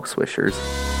 Don't smoke swishers.